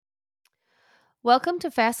Welcome to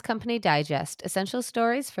Fast Company Digest, essential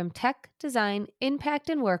stories from tech, design, impact,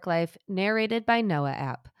 and work life, narrated by Noah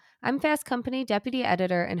App. I'm Fast Company Deputy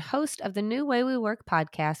Editor and host of the New Way We Work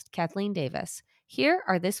podcast, Kathleen Davis. Here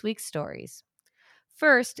are this week's stories.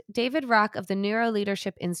 First, David Rock of the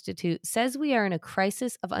Neuroleadership Institute says we are in a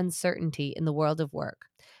crisis of uncertainty in the world of work.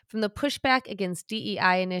 From the pushback against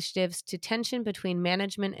DEI initiatives to tension between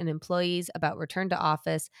management and employees about return to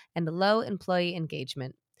office and low employee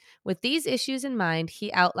engagement. With these issues in mind,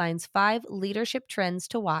 he outlines 5 leadership trends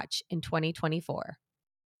to watch in 2024.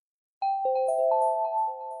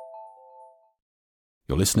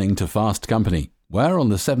 You're listening to Fast Company, where on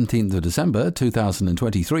the 17th of December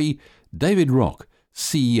 2023, David Rock,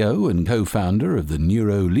 CEO and co-founder of the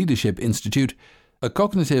Neuroleadership Institute, a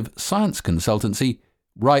cognitive science consultancy,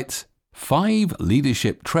 writes 5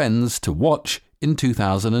 leadership trends to watch in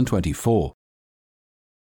 2024.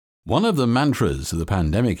 One of the mantras of the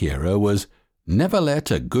pandemic era was, never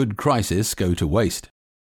let a good crisis go to waste.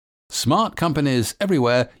 Smart companies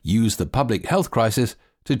everywhere use the public health crisis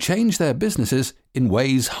to change their businesses in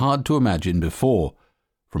ways hard to imagine before,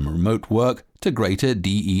 from remote work to greater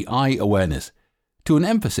DEI awareness, to an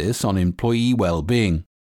emphasis on employee well-being.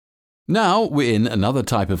 Now we're in another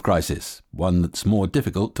type of crisis, one that's more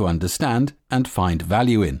difficult to understand and find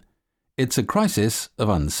value in. It's a crisis of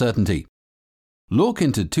uncertainty. Look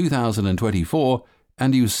into 2024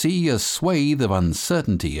 and you see a swathe of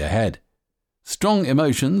uncertainty ahead. Strong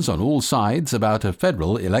emotions on all sides about a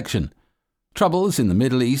federal election. Troubles in the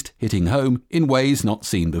Middle East hitting home in ways not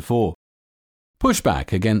seen before.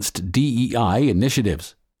 Pushback against DEI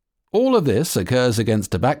initiatives. All of this occurs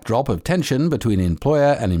against a backdrop of tension between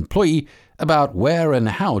employer and employee about where and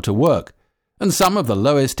how to work, and some of the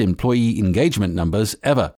lowest employee engagement numbers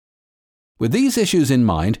ever. With these issues in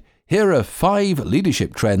mind, here are 5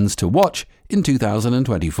 leadership trends to watch in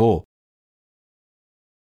 2024.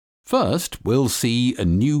 First, we'll see a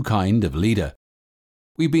new kind of leader.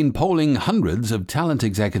 We've been polling hundreds of talent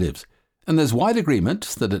executives, and there's wide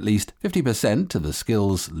agreement that at least 50% of the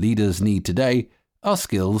skills leaders need today are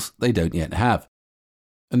skills they don't yet have.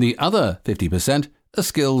 And the other 50% are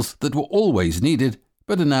skills that were always needed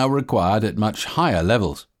but are now required at much higher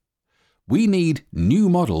levels. We need new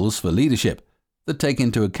models for leadership that take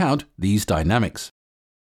into account these dynamics.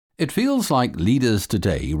 It feels like leaders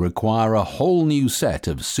today require a whole new set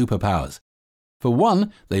of superpowers. For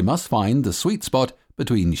one, they must find the sweet spot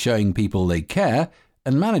between showing people they care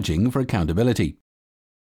and managing for accountability.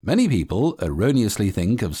 Many people erroneously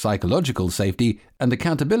think of psychological safety and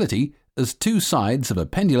accountability as two sides of a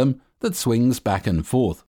pendulum that swings back and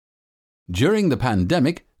forth. During the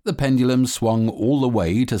pandemic, the pendulum swung all the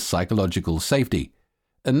way to psychological safety,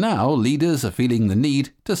 and now leaders are feeling the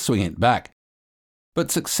need to swing it back.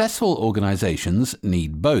 But successful organizations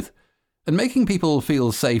need both, and making people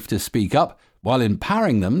feel safe to speak up while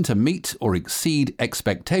empowering them to meet or exceed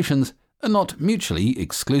expectations are not mutually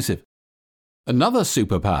exclusive. Another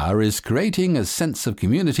superpower is creating a sense of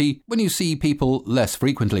community when you see people less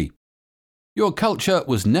frequently. Your culture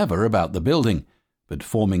was never about the building, but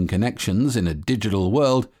forming connections in a digital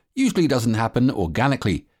world usually doesn't happen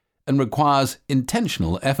organically and requires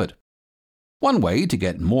intentional effort. One way to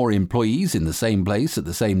get more employees in the same place at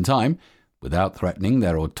the same time, without threatening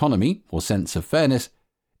their autonomy or sense of fairness,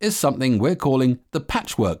 is something we're calling the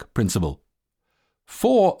patchwork principle.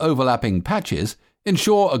 4 overlapping patches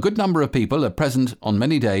ensure a good number of people are present on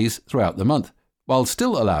many days throughout the month, while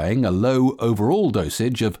still allowing a low overall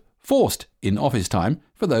dosage of forced in-office time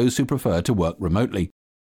for those who prefer to work remotely.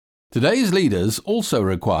 Today's leaders also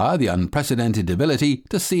require the unprecedented ability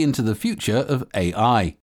to see into the future of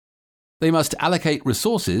AI. They must allocate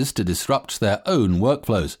resources to disrupt their own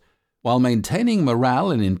workflows, while maintaining morale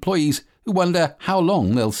in employees who wonder how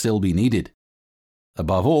long they'll still be needed.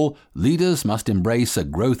 Above all, leaders must embrace a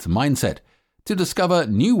growth mindset to discover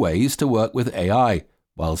new ways to work with AI,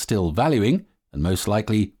 while still valuing, and most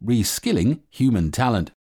likely reskilling, human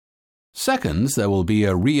talent. Second, there will be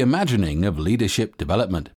a reimagining of leadership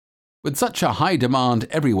development. With such a high demand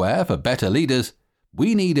everywhere for better leaders,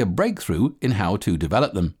 we need a breakthrough in how to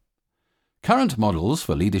develop them. Current models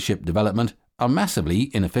for leadership development are massively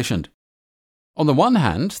inefficient. On the one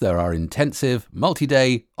hand, there are intensive,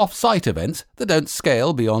 multi-day, off-site events that don't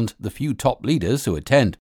scale beyond the few top leaders who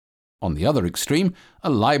attend. On the other extreme are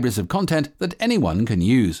libraries of content that anyone can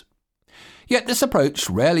use. Yet this approach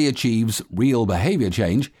rarely achieves real behavior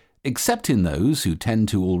change, except in those who tend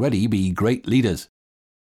to already be great leaders.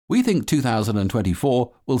 We think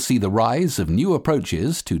 2024 will see the rise of new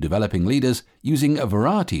approaches to developing leaders using a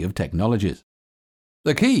variety of technologies.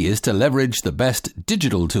 The key is to leverage the best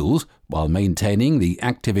digital tools while maintaining the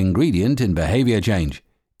active ingredient in behavior change,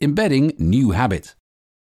 embedding new habits.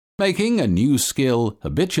 Making a new skill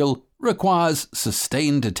habitual requires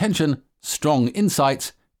sustained attention, strong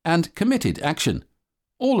insights, and committed action,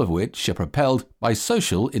 all of which are propelled by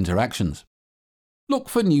social interactions. Look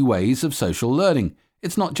for new ways of social learning.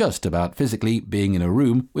 It's not just about physically being in a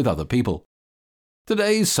room with other people.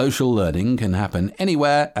 Today's social learning can happen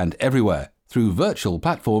anywhere and everywhere through virtual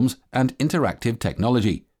platforms and interactive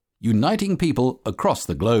technology, uniting people across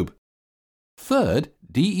the globe. Third,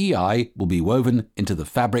 DEI will be woven into the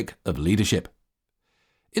fabric of leadership.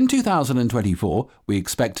 In 2024, we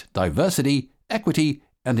expect diversity, equity,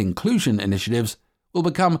 and inclusion initiatives will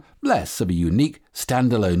become less of a unique,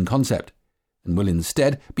 standalone concept, and will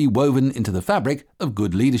instead be woven into the fabric of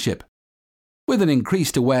good leadership. With an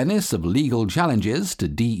increased awareness of legal challenges to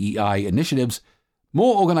DEI initiatives,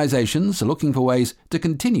 more organizations are looking for ways to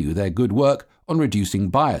continue their good work on reducing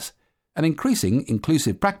bias and increasing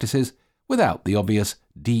inclusive practices without the obvious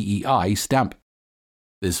DEI stamp.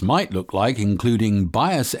 This might look like including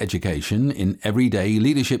bias education in everyday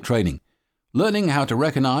leadership training. Learning how to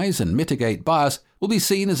recognize and mitigate bias will be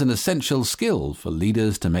seen as an essential skill for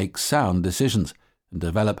leaders to make sound decisions and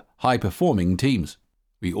develop high-performing teams.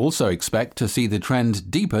 We also expect to see the trend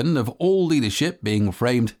deepen of all leadership being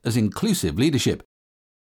framed as inclusive leadership.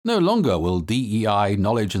 No longer will DEI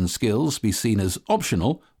knowledge and skills be seen as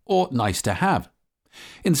optional or nice to have.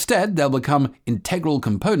 Instead, they'll become integral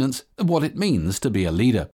components of what it means to be a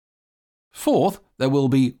leader. Fourth, there will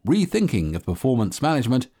be rethinking of performance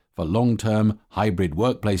management for long-term hybrid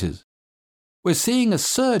workplaces. We're seeing a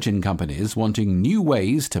surge in companies wanting new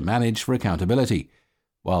ways to manage for accountability,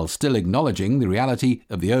 while still acknowledging the reality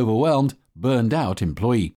of the overwhelmed, burned-out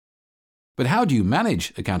employee. But how do you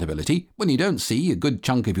manage accountability when you don't see a good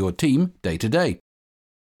chunk of your team day to day?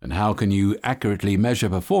 And how can you accurately measure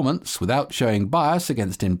performance without showing bias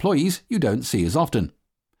against employees you don't see as often?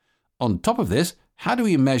 On top of this, how do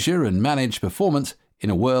we measure and manage performance in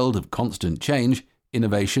a world of constant change,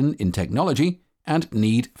 innovation in technology, and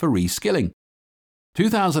need for reskilling?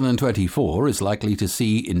 2024 is likely to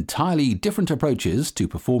see entirely different approaches to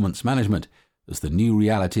performance management as the new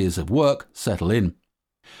realities of work settle in.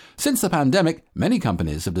 Since the pandemic, many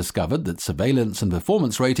companies have discovered that surveillance and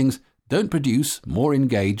performance ratings don't produce more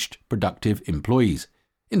engaged, productive employees.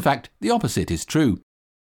 In fact, the opposite is true.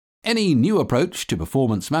 Any new approach to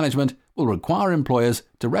performance management will require employers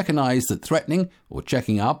to recognize that threatening or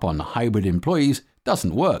checking up on hybrid employees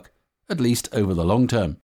doesn't work, at least over the long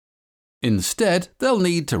term. Instead, they'll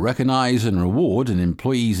need to recognize and reward an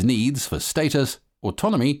employee's needs for status,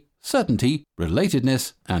 autonomy, certainty,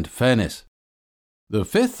 relatedness, and fairness. The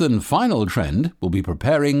fifth and final trend will be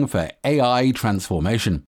preparing for AI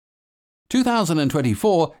transformation.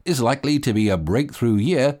 2024 is likely to be a breakthrough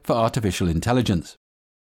year for artificial intelligence.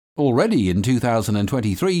 Already in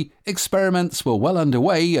 2023, experiments were well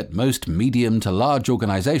underway at most medium to large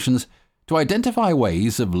organizations to identify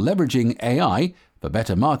ways of leveraging AI for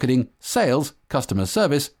better marketing, sales, customer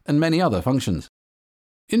service, and many other functions.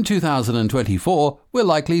 In 2024, we're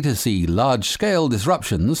likely to see large-scale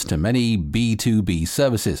disruptions to many B2B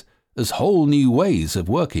services as whole new ways of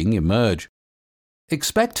working emerge.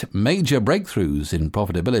 Expect major breakthroughs in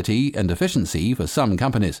profitability and efficiency for some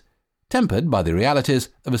companies, tempered by the realities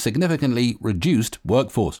of a significantly reduced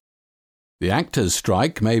workforce. The actors'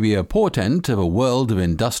 strike may be a portent of a world of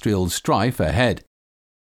industrial strife ahead.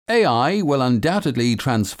 AI will undoubtedly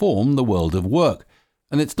transform the world of work,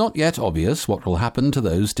 and it's not yet obvious what will happen to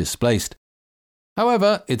those displaced.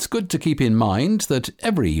 However, it's good to keep in mind that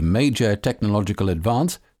every major technological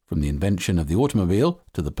advance, from the invention of the automobile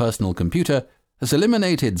to the personal computer, has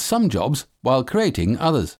eliminated some jobs while creating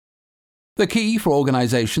others. The key for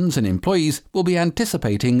organizations and employees will be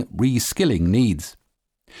anticipating reskilling needs.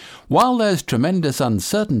 While there's tremendous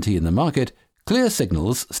uncertainty in the market, clear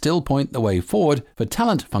signals still point the way forward for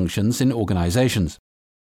talent functions in organizations.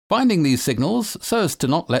 Finding these signals so as to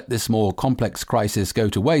not let this more complex crisis go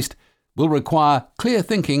to waste will require clear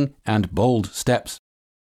thinking and bold steps.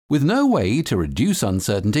 With no way to reduce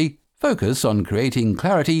uncertainty, focus on creating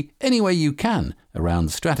clarity any way you can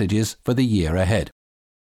around strategies for the year ahead.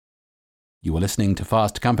 You are listening to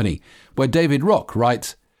Fast Company, where David Rock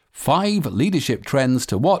writes, 5 Leadership Trends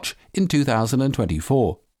to Watch in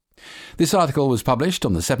 2024. This article was published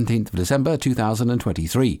on the 17th of December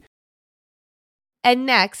 2023. And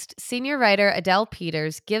next, senior writer Adele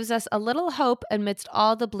Peters gives us a little hope amidst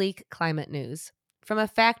all the bleak climate news. From a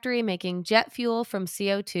factory making jet fuel from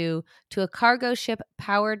CO2 to a cargo ship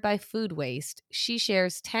powered by food waste, she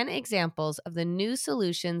shares 10 examples of the new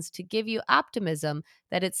solutions to give you optimism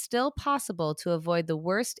that it's still possible to avoid the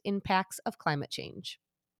worst impacts of climate change.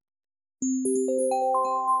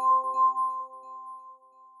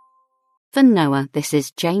 For NOAA, this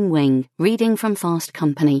is Jane Wing, reading from Fast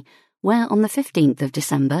Company, where on the 15th of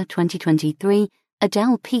December 2023,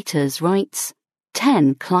 Adele Peters writes,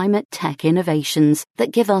 10 climate tech innovations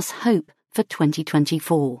that give us hope for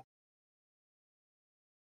 2024.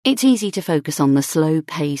 It's easy to focus on the slow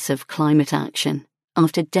pace of climate action.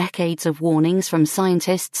 After decades of warnings from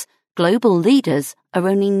scientists, global leaders are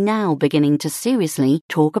only now beginning to seriously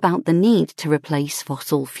talk about the need to replace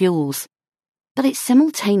fossil fuels. But it's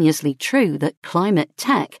simultaneously true that climate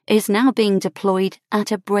tech is now being deployed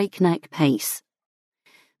at a breakneck pace.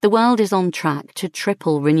 The world is on track to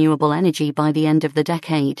triple renewable energy by the end of the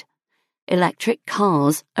decade. Electric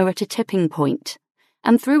cars are at a tipping point,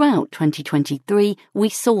 and throughout 2023 we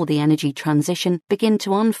saw the energy transition begin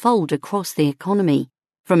to unfold across the economy,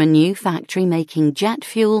 from a new factory making jet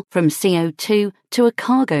fuel from CO2 to a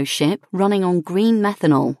cargo ship running on green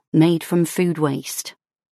methanol made from food waste.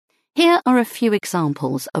 Here are a few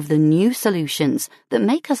examples of the new solutions that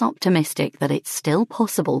make us optimistic that it's still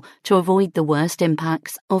possible to avoid the worst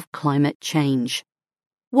impacts of climate change.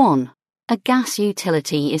 1. A gas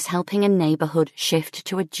utility is helping a neighborhood shift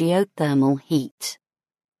to a geothermal heat.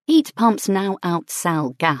 Heat pumps now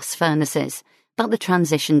outsell gas furnaces, but the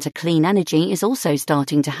transition to clean energy is also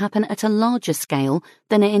starting to happen at a larger scale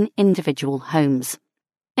than in individual homes.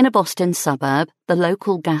 In a Boston suburb, the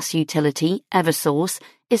local gas utility, Eversource,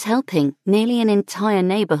 is helping nearly an entire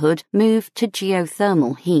neighborhood move to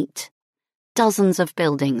geothermal heat. Dozens of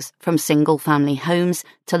buildings, from single-family homes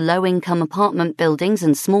to low-income apartment buildings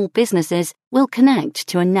and small businesses, will connect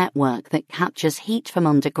to a network that captures heat from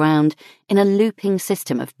underground in a looping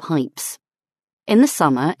system of pipes. In the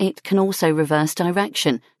summer, it can also reverse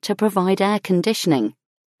direction to provide air conditioning.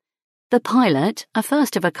 The pilot, a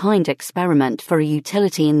first-of-a-kind experiment for a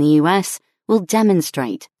utility in the US, will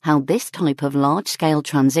demonstrate how this type of large-scale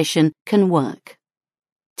transition can work.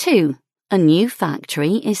 2. A new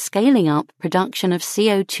factory is scaling up production of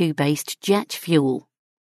CO2-based jet fuel.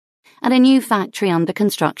 At a new factory under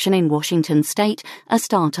construction in Washington state, a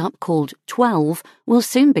startup called 12 will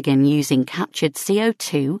soon begin using captured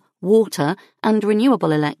CO2, water, and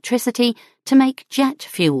renewable electricity to make jet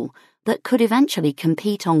fuel that could eventually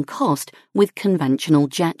compete on cost with conventional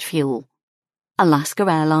jet fuel. Alaska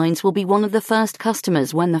Airlines will be one of the first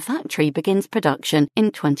customers when the factory begins production in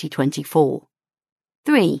 2024.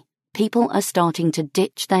 3. People are starting to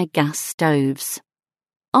ditch their gas stoves.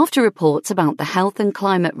 After reports about the health and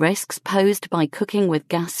climate risks posed by cooking with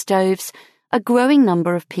gas stoves, a growing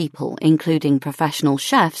number of people, including professional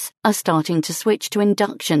chefs, are starting to switch to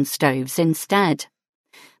induction stoves instead.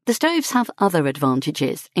 The stoves have other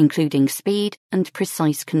advantages, including speed and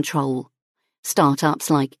precise control.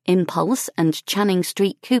 Startups like Impulse and Channing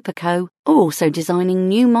Street Cooper Co. are also designing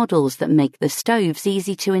new models that make the stoves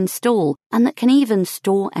easy to install and that can even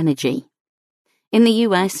store energy. In the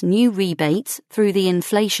US, new rebates through the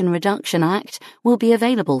Inflation Reduction Act will be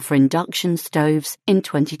available for induction stoves in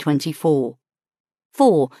 2024.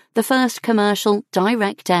 4. The first commercial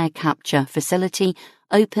direct air capture facility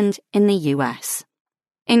opened in the US.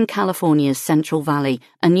 In California's Central Valley,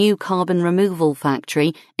 a new carbon removal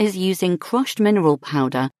factory is using crushed mineral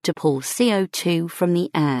powder to pull CO2 from the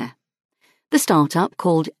air. The startup,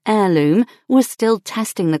 called Heirloom, was still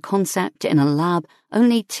testing the concept in a lab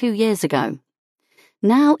only 2 years ago.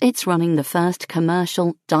 Now it's running the first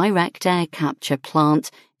commercial direct air capture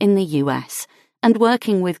plant in the US and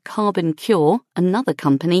working with Carbon Cure, another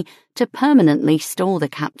company, to permanently store the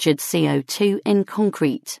captured CO2 in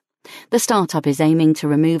concrete. The startup is aiming to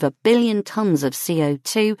remove 1 billion tons of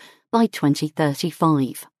CO2 by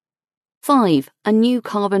 2035. 5. A new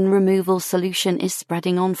carbon removal solution is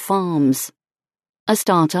spreading on farms. A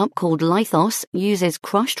startup called Lithos uses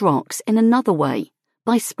crushed rocks in another way,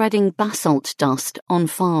 by spreading basalt dust on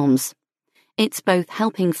farms. It's both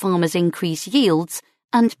helping farmers increase yields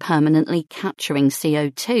and permanently capturing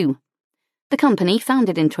CO2. The company,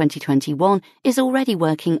 founded in 2021, is already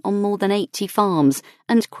working on more than 80 farms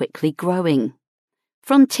and quickly growing.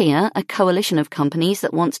 Frontier, a coalition of companies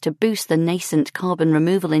that wants to boost the nascent carbon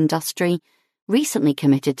removal industry, recently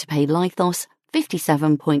committed to pay Lithos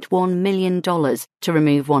 $57.1 million to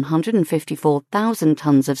remove 154,000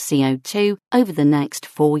 tons of CO2 over the next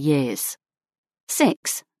 4 years.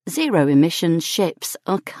 6. Zero-emission ships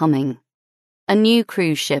are coming. A new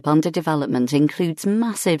cruise ship under development includes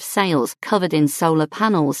massive sails covered in solar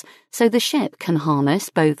panels so the ship can harness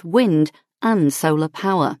both wind and solar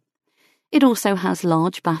power. It also has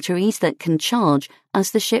large batteries that can charge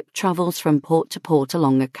as the ship travels from port to port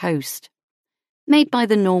along the coast. Made by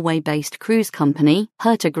the Norway-based cruise company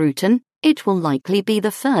Hurtigruten, it will likely be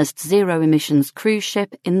the first zero-emissions cruise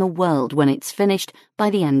ship in the world when it's finished by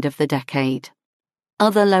the end of the decade.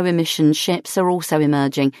 Other low-emission ships are also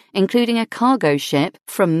emerging, including a cargo ship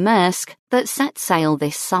from Maersk that set sail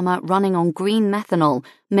this summer running on green methanol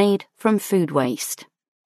made from food waste.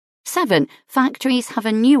 7. Factories have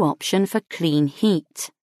a new option for clean heat.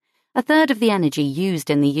 A third of the energy used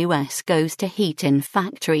in the US goes to heat in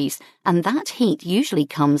factories, and that heat usually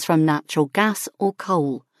comes from natural gas or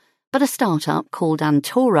coal. But a startup called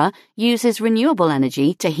Antora uses renewable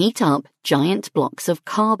energy to heat up giant blocks of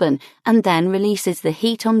carbon and then releases the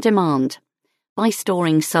heat on demand. By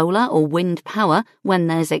storing solar or wind power when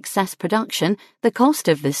there's excess production, the cost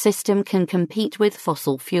of the system can compete with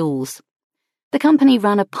fossil fuels. The company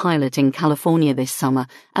ran a pilot in California this summer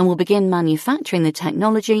and will begin manufacturing the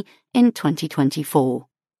technology in 2024.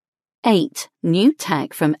 8. New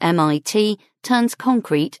tech from MIT turns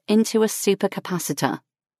concrete into a supercapacitor.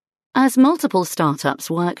 As multiple startups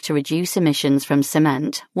work to reduce emissions from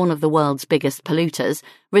cement, one of the world's biggest polluters,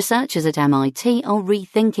 researchers at MIT are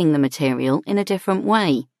rethinking the material in a different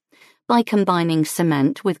way. By combining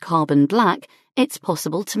cement with carbon black, it's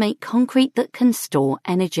possible to make concrete that can store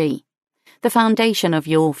energy. The foundation of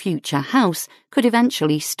your future house could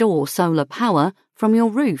eventually store solar power from your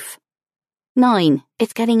roof. 9.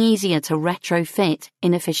 It's getting easier to retrofit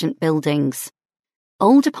inefficient buildings.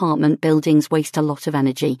 Old apartment buildings waste a lot of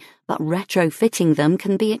energy, but retrofitting them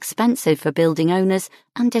can be expensive for building owners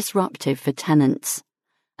and disruptive for tenants.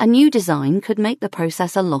 A new design could make the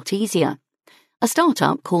process a lot easier. A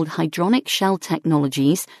startup called Hydronic Shell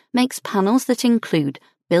Technologies makes panels that include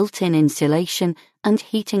built-in insulation and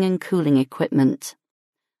heating and cooling equipment.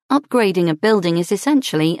 Upgrading a building is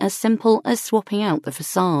essentially as simple as swapping out the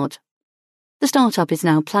facade. The startup is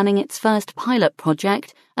now planning its first pilot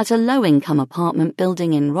project at a low-income apartment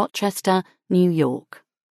building in Rochester, New York.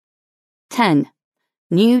 10.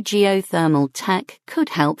 New geothermal tech could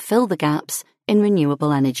help fill the gaps in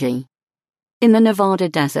renewable energy. In the Nevada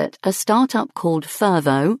desert, a startup called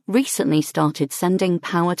Fervo recently started sending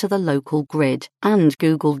power to the local grid and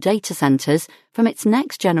Google data centers from its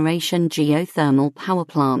next-generation geothermal power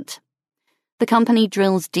plant. The company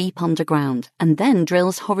drills deep underground and then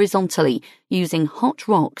drills horizontally, using hot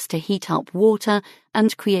rocks to heat up water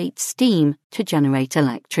and create steam to generate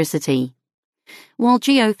electricity. While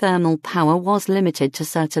geothermal power was limited to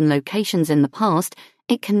certain locations in the past,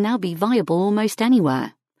 it can now be viable almost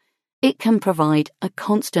anywhere. It can provide a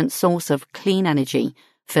constant source of clean energy,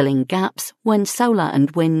 filling gaps when solar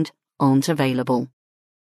and wind aren't available.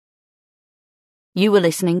 You were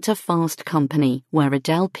listening to Fast Company, where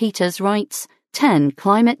Adele Peters writes 10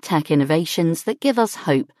 climate tech innovations that give us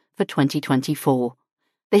hope for 2024.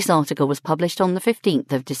 This article was published on the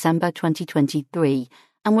 15th of December 2023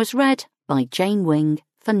 and was read by Jane Wing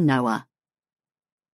for NOAA.